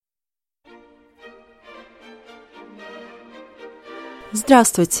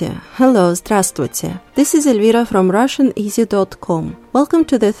Здравствуйте. Hello, здравствуйте. This is Elvira from RussianEasy.com. Welcome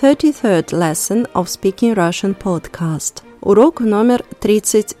to the 33rd lesson of Speaking Russian podcast. Урок номер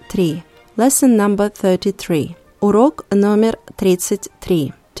 33. Lesson number 33. Урок номер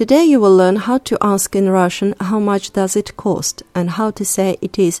 33. Today you will learn how to ask in Russian how much does it cost and how to say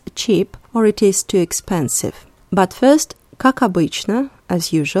it is cheap or it is too expensive. But first, как обычно,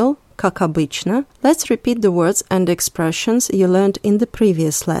 as usual, как обычно, let's repeat the words and expressions you learned in the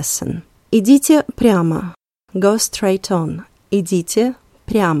previous lesson. Идите прямо. Go straight on. Идите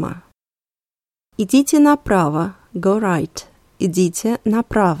прямо. Идите направо. Go right. Идите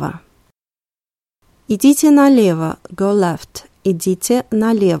направо. Идите налево. Go left. Идите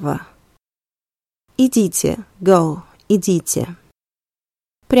налево. Идите. Go. Идите.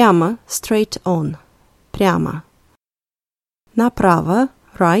 Прямо. Straight on. Прямо. Направо.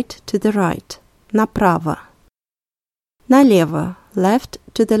 Right to the right. Направо. Налево. Left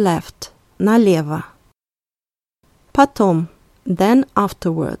to the left. Налево. Потом. Then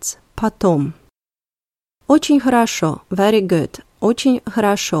afterwards. Потом. Очень хорошо. Very good. Очень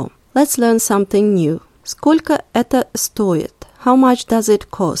хорошо. Let's learn something new. Сколько это стоит? How much does it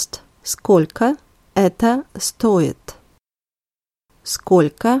cost? Сколько это стоит?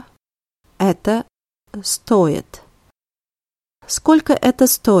 Сколько это стоит? Сколько это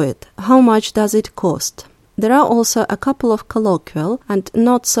стоит? How much does it cost? There are also a couple of colloquial and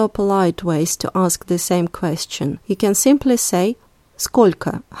not so polite ways to ask the same question. You can simply say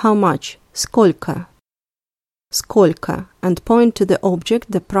сколько, how much, сколько, сколько, and point to the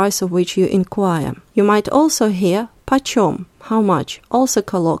object, the price of which you inquire. You might also hear почем, how much, also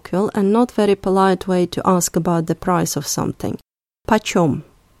colloquial and not very polite way to ask about the price of something. Почем,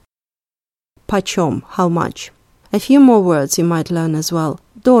 почем, how much. A few more words you might learn as well.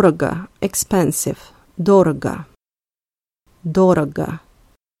 Дорого, expensive. Дорого. Дорого.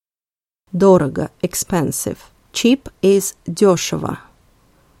 Дорого, expensive. Cheap is дешево.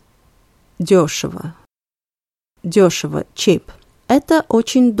 Дешево. Дешево, cheap. Это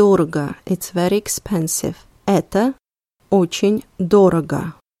очень дорого. It's very expensive. Это очень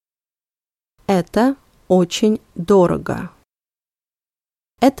дорого. Это очень дорого.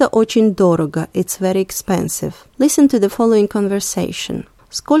 Это очень дорого. It's very expensive. Listen to the following conversation.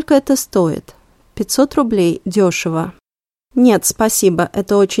 Сколько это стоит? 500 рублей. Дешево. Нет, спасибо.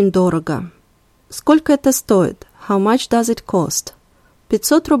 Это очень дорого. Сколько это стоит? How much does it cost?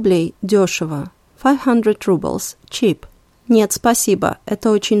 500 рублей. Дешево. 500 rubles. Cheap. Нет, спасибо.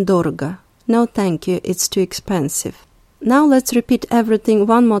 Это очень дорого. No, thank you. It's too expensive. Now let's repeat everything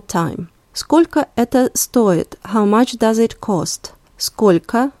one more time. Сколько это стоит? How much does it cost?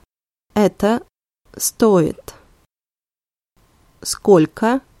 Сколько это стоит?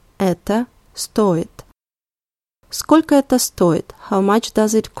 Сколько это стоит? Сколько это стоит? How much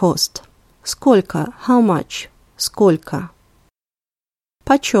does it cost? Сколько? How much? Сколько?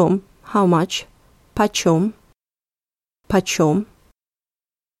 Почем? How much? Почем? Почем?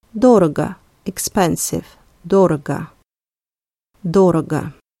 Дорого. Expensive. Дорого.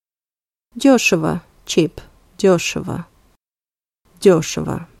 Дорого. Дешево. Cheap. Дешево.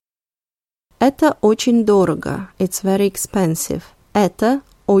 Дешево. Это очень дорого. It's very expensive. Это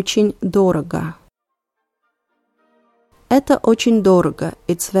очень дорого. Это очень дорого.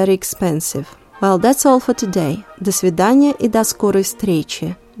 It's very expensive. Well, that's all for today. До свидания и до скорой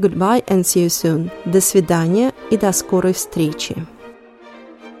встречи. Goodbye and see you soon. До свидания и до скорой встречи.